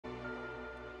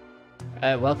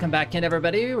Welcome back in,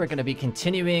 everybody. We're going to be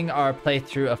continuing our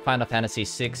playthrough of Final Fantasy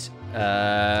VI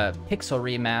Pixel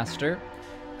Remaster.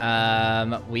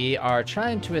 We are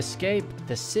trying to escape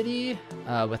the city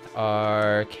with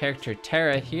our character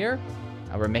Terra here.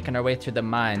 We're making our way through the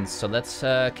mines, so let's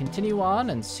continue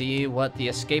on and see what the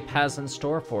escape has in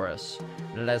store for us.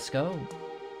 Let's go.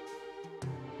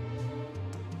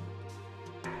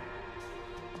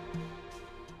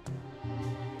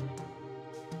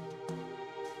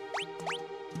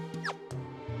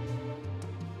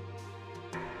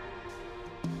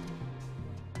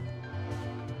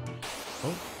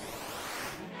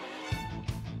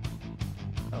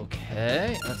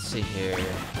 Okay, let's see here.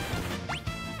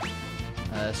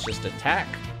 Let's just attack.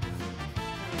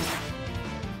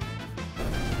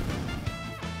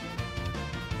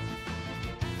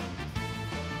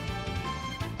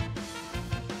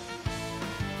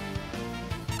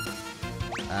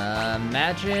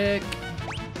 Magic.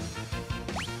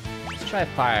 Let's try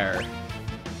fire.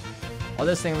 Well,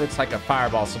 this thing looks like a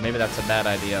fireball, so maybe that's a bad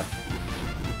idea.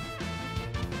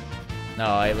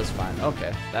 No, it was fine.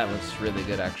 Okay, that was really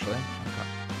good, actually. Okay.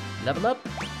 Level up.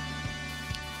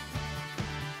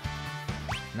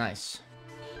 Nice.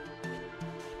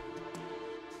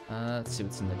 Let's see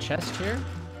what's in the chest here.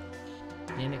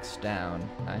 Phoenix down.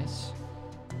 Nice.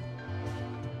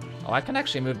 Oh, I can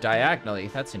actually move diagonally.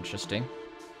 That's interesting.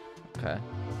 Okay.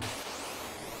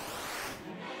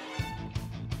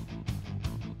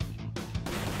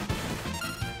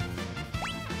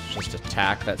 It's just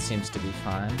attack. That seems to be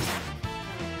fine.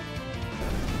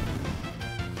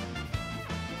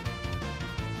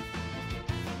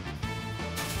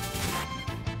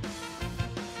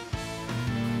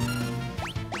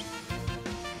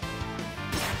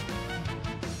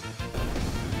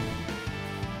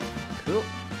 Cool.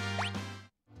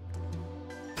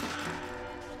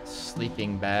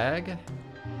 Sleeping bag.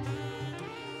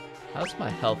 How's my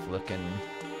health looking?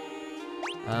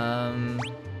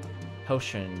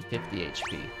 Potion, 50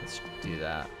 HP. Let's do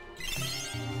that.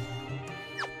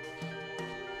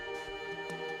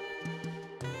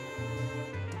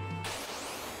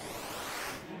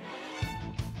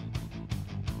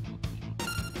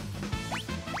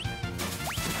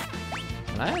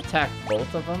 Can I attack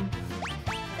both of them?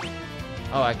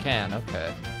 Oh, I can.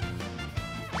 Okay.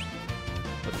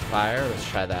 With fire, let's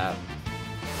try that.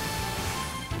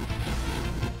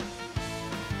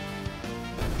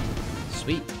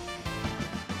 Sweet.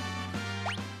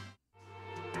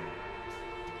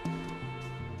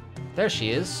 There she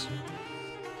is.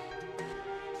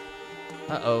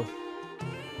 Uh-oh.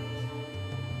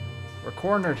 We're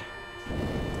cornered.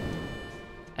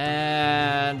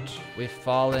 And we've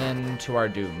fallen to our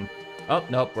doom. Oh,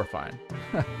 nope, we're fine.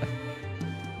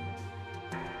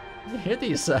 You hear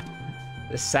these,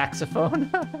 this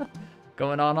saxophone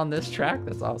going on this track?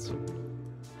 That's awesome.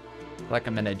 Like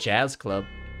I'm in a jazz club.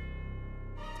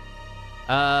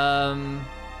 My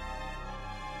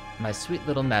sweet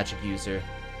little magic user.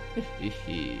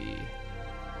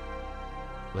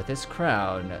 With this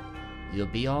crown, you'll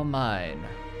be all mine.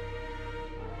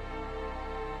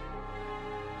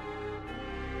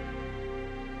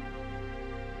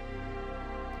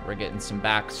 We're getting some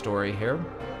backstory here.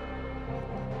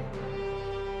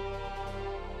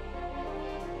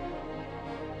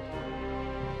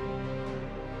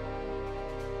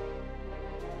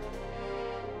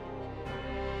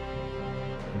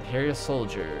 Imperial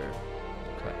soldier.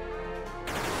 Okay.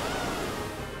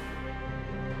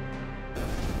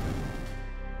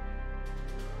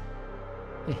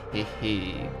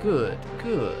 Good,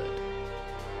 good.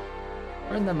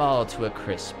 Burn them all to a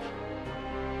crisp.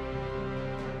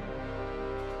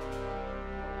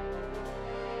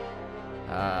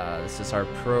 This is our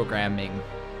programming.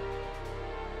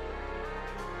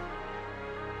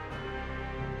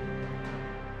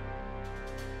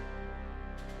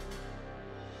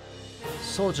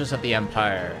 Soldiers of the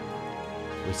Empire,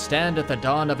 we stand at the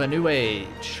dawn of a new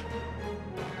age.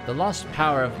 The lost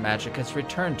power of magic has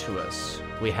returned to us.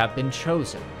 We have been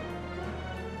chosen.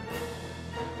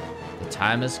 The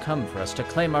time has come for us to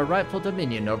claim our rightful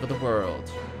dominion over the world.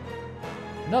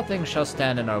 Nothing shall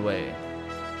stand in our way.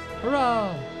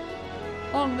 Hurrah!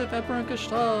 Long live Emperor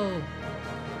Gestahl!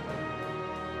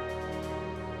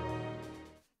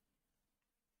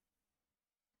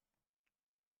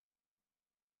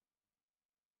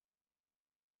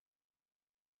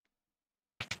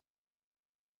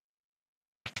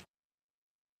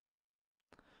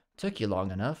 Took you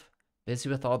long enough. Busy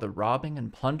with all the robbing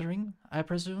and plundering, I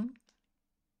presume?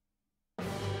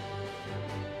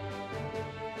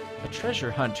 A treasure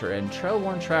hunter and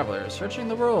trail-worn traveler searching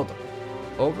the world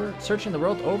over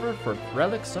for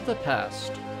relics of the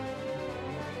past.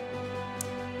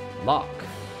 Locke.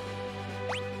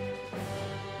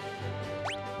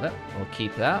 Well, we'll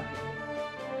keep that.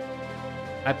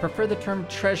 I prefer the term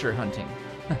treasure hunting.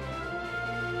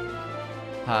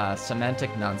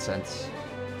 Semantic nonsense.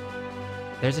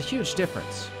 There's a huge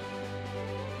difference.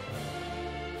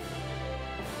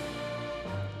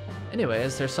 Anyway,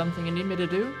 is there something you need me to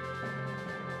do?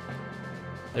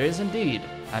 There is indeed.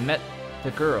 I met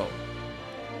the girl.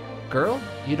 Girl?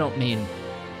 You don't mean...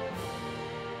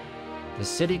 The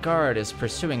city guard is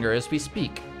pursuing her as we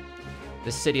speak.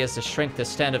 This city has the strength to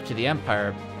stand up to the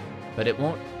Empire, but it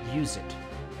won't use it.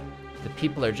 The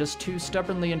people are just too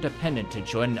stubbornly independent to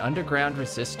join an underground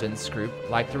resistance group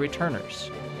like the Returners.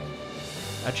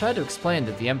 I tried to explain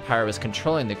that the Empire was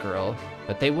controlling the girl,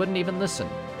 but they wouldn't even listen.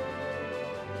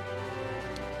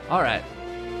 Alright,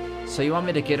 so you want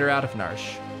me to get her out of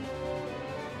Narshe?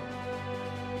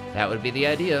 That would be the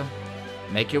idea.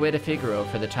 Make your way to Figaro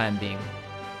for the time being.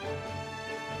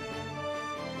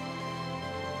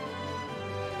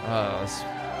 Oh, this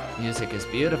music is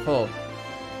beautiful.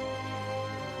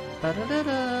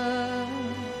 Ba-da-da-da.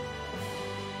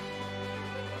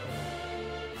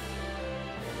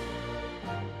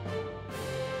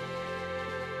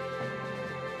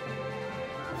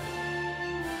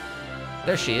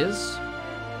 There she is.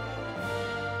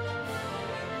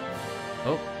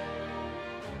 Oh.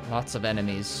 Lots of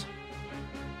enemies.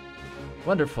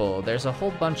 Wonderful, there's a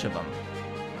whole bunch of them.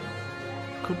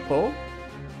 Kupo?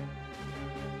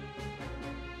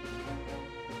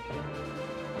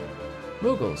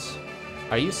 Moogles,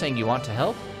 are you saying you want to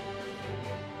help?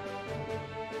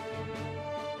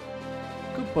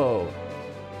 Kupo.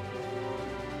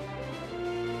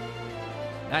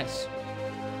 Nice.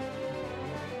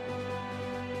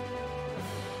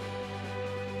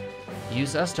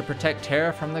 Use us to protect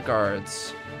Terra from the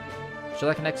guards. Would you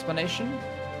like an explanation?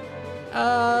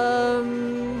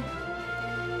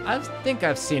 I think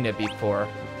I've seen it before.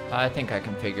 I think I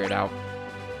can figure it out.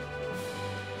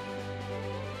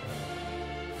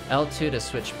 L2 to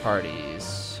switch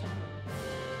parties.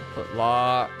 Put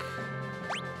Locke.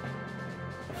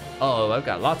 Oh, I've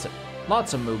got lots of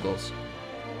Moogles.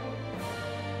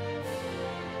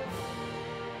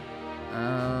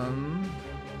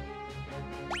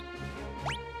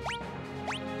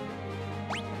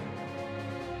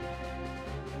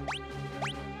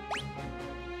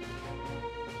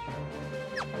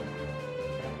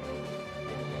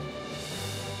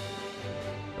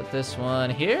 Put this one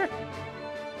here.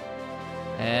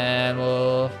 And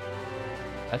we'll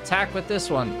attack with this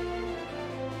one.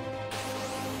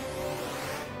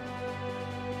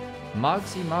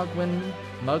 Mogsy, Mogwin,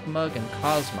 Mugmug, and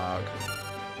Cosmog.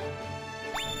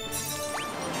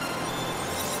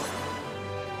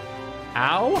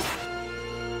 Ow!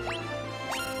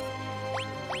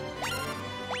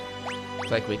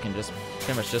 Looks like we can just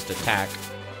pretty much just attack.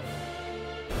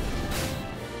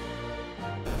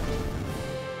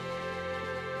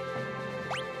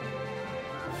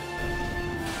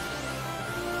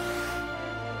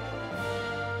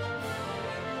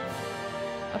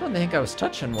 I don't think I was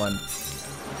touching one.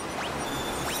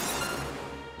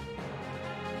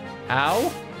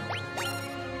 Ow.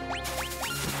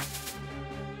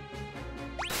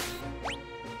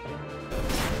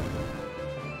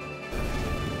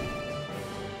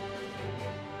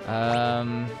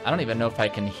 I don't even know if I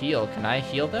can heal. Can I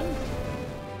heal them?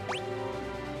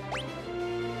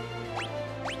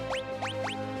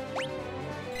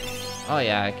 Oh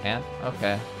yeah, I can.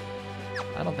 Okay.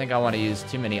 I don't think I want to use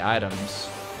too many items.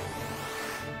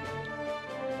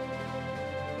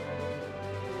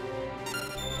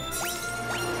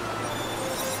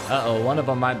 Uh-oh, one of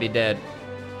them might be dead.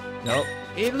 Nope,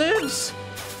 he lives!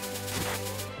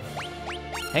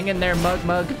 Hang in there,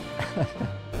 Mugmug.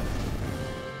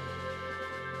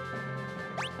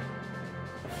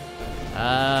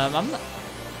 I'm not...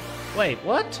 Wait,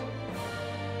 what?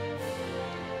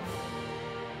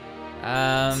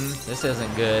 This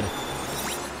isn't good.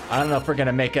 I don't know if we're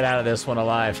gonna make it out of this one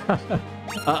alive.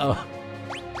 Uh-oh.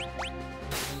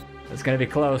 It's gonna be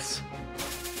close.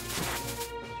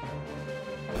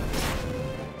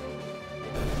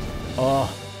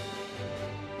 Oh.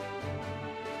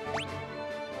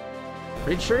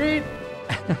 Retreat!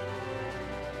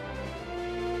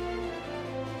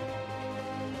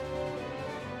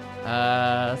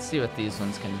 Let's see what these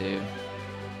ones can do.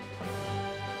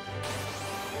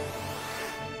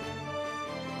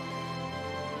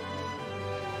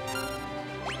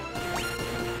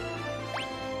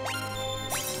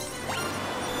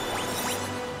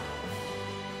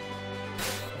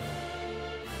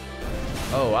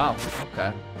 Oh, wow.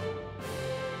 Okay.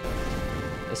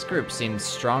 This group seems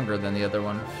stronger than the other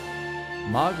one.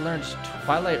 Mog learns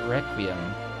Twilight Requiem.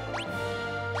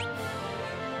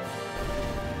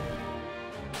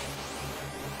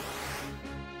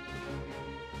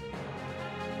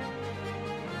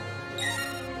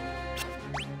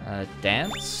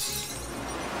 Dance?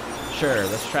 Sure,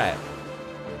 let's try it.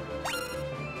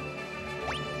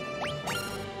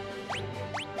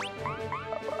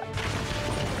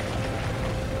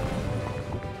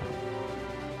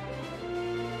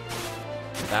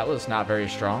 That was not very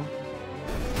strong.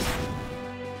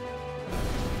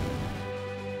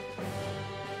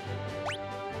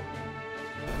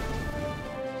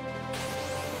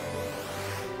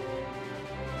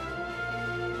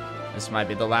 This might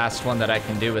be the last one that I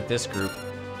can do with this group.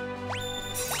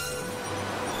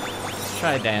 Let's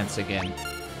try dance again.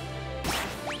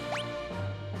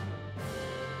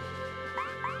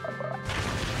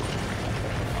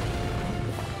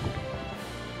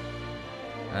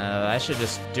 I should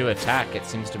just do attack. It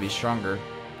seems to be stronger.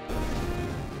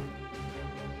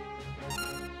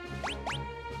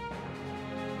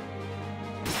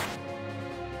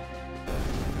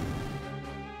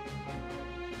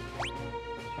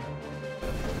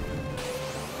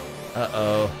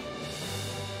 Uh-oh.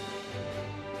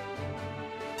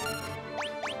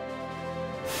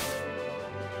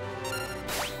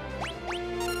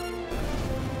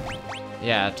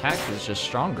 Yeah, attack is just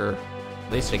stronger,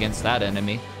 at least against that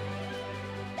enemy.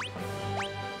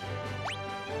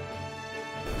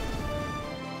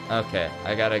 Okay,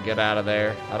 I gotta get out of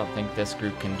there. I don't think this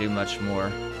group can do much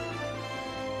more.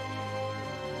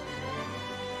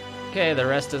 Okay, the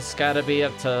rest has gotta be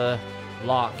up to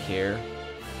Locke here.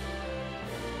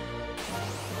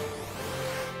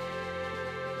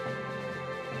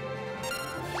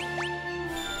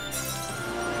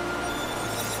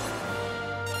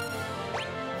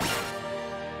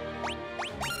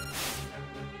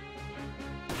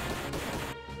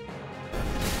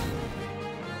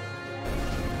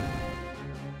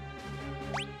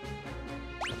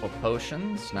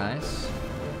 Potions, nice.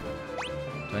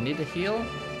 Do I need to heal?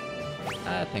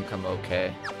 I think I'm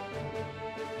okay.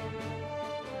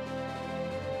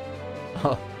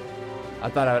 Oh, I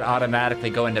thought I would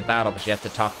automatically go into battle, but you have to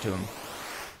talk to him.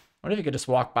 What if you could just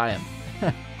walk by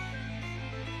him?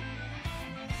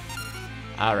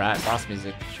 Alright, boss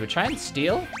music. Should we try and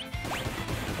steal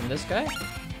from this guy?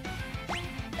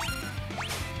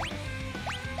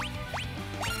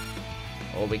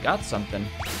 Oh, we got something.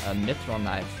 A mithril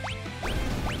knife.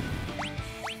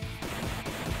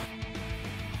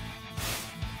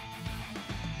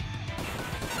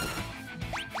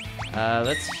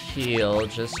 Let's heal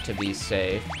just to be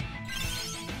safe.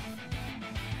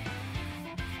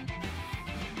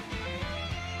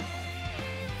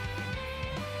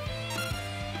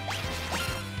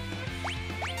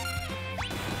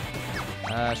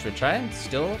 Should we try and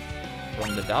steal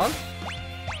from the dog?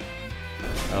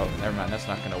 Oh, never mind, that's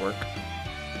not gonna work.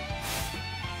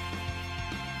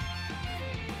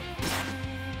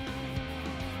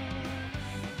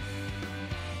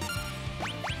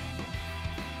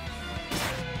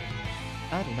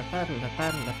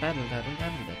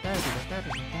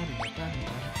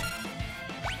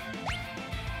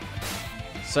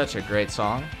 Such a great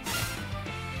song.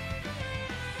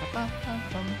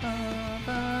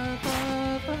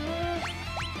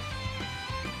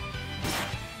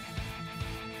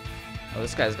 Oh,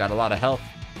 this guy's got a lot of health.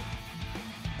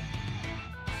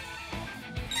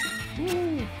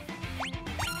 Woo.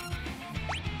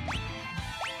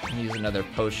 Use another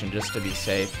potion just to be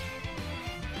safe.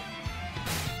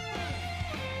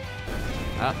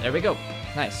 Ah, there we go.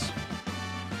 Nice.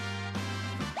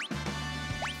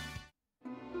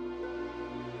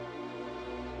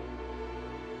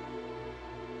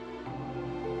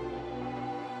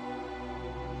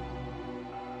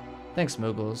 Thanks,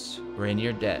 Moogles. We're in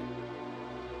your debt.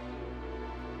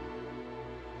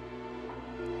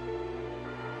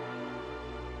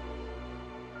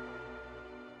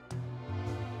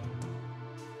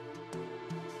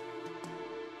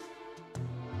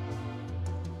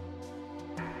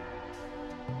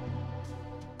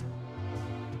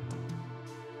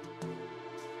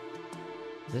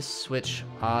 This switch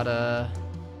oughta...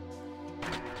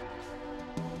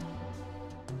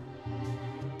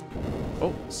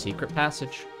 Oh, secret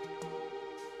passage.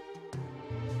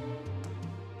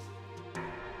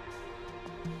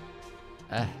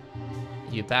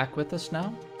 You back with us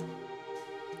now?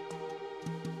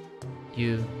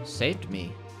 You saved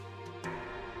me.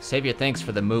 Save your thanks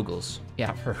for the Moogles.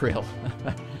 Yeah, for real.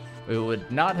 We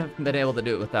would not have been able to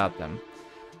do it without them.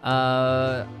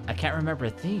 I can't remember a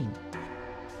thing.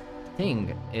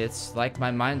 It's like my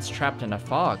mind's trapped in a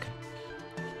fog.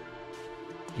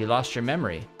 You lost your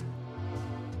memory.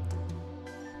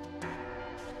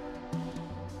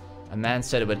 man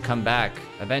said it would come back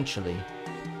eventually.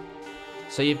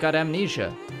 So you've got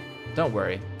amnesia. Don't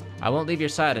worry. I won't leave your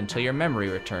side until your memory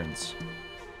returns.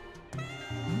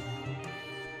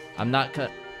 I'm not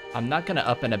gonna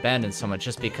up and abandon someone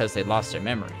just because they lost their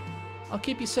memory. I'll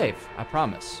keep you safe, I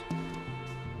promise.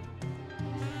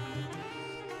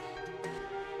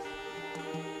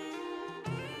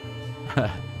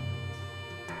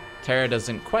 Terra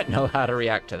doesn't quite know how to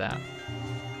react to that.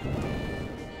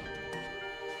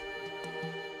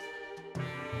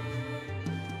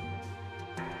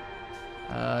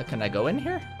 Can I go in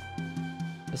here?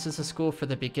 This is a school for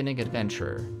the beginning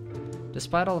adventurer.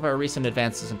 Despite all of our recent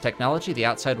advances in technology, the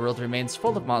outside world remains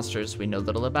full of monsters we know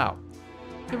little about.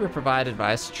 Here we provide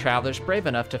advice to travelers brave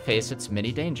enough to face its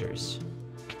many dangers.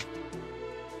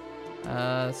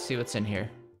 Let's see what's in here.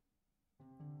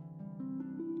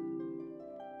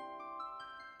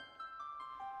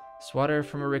 It's water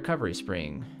from a recovery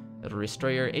spring. It'll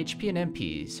restore your HP and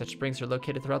MP. Such springs are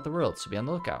located throughout the world, so be on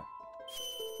the lookout.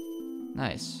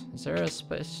 Nice. Is there a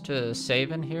space to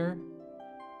save in here?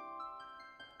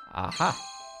 Aha.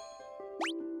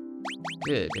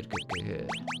 Good.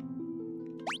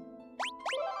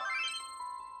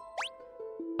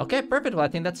 Okay, perfect. Well, I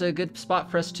think that's a good spot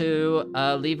for us to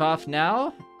leave off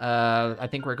now. I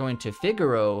think we're going to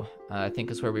Figaro, I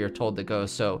think is where we were told to go.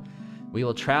 So we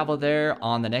will travel there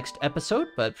on the next episode,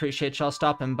 but appreciate y'all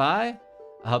stopping by.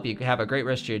 I hope you have a great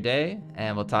rest of your day,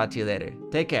 and we'll talk to you later.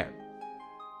 Take care.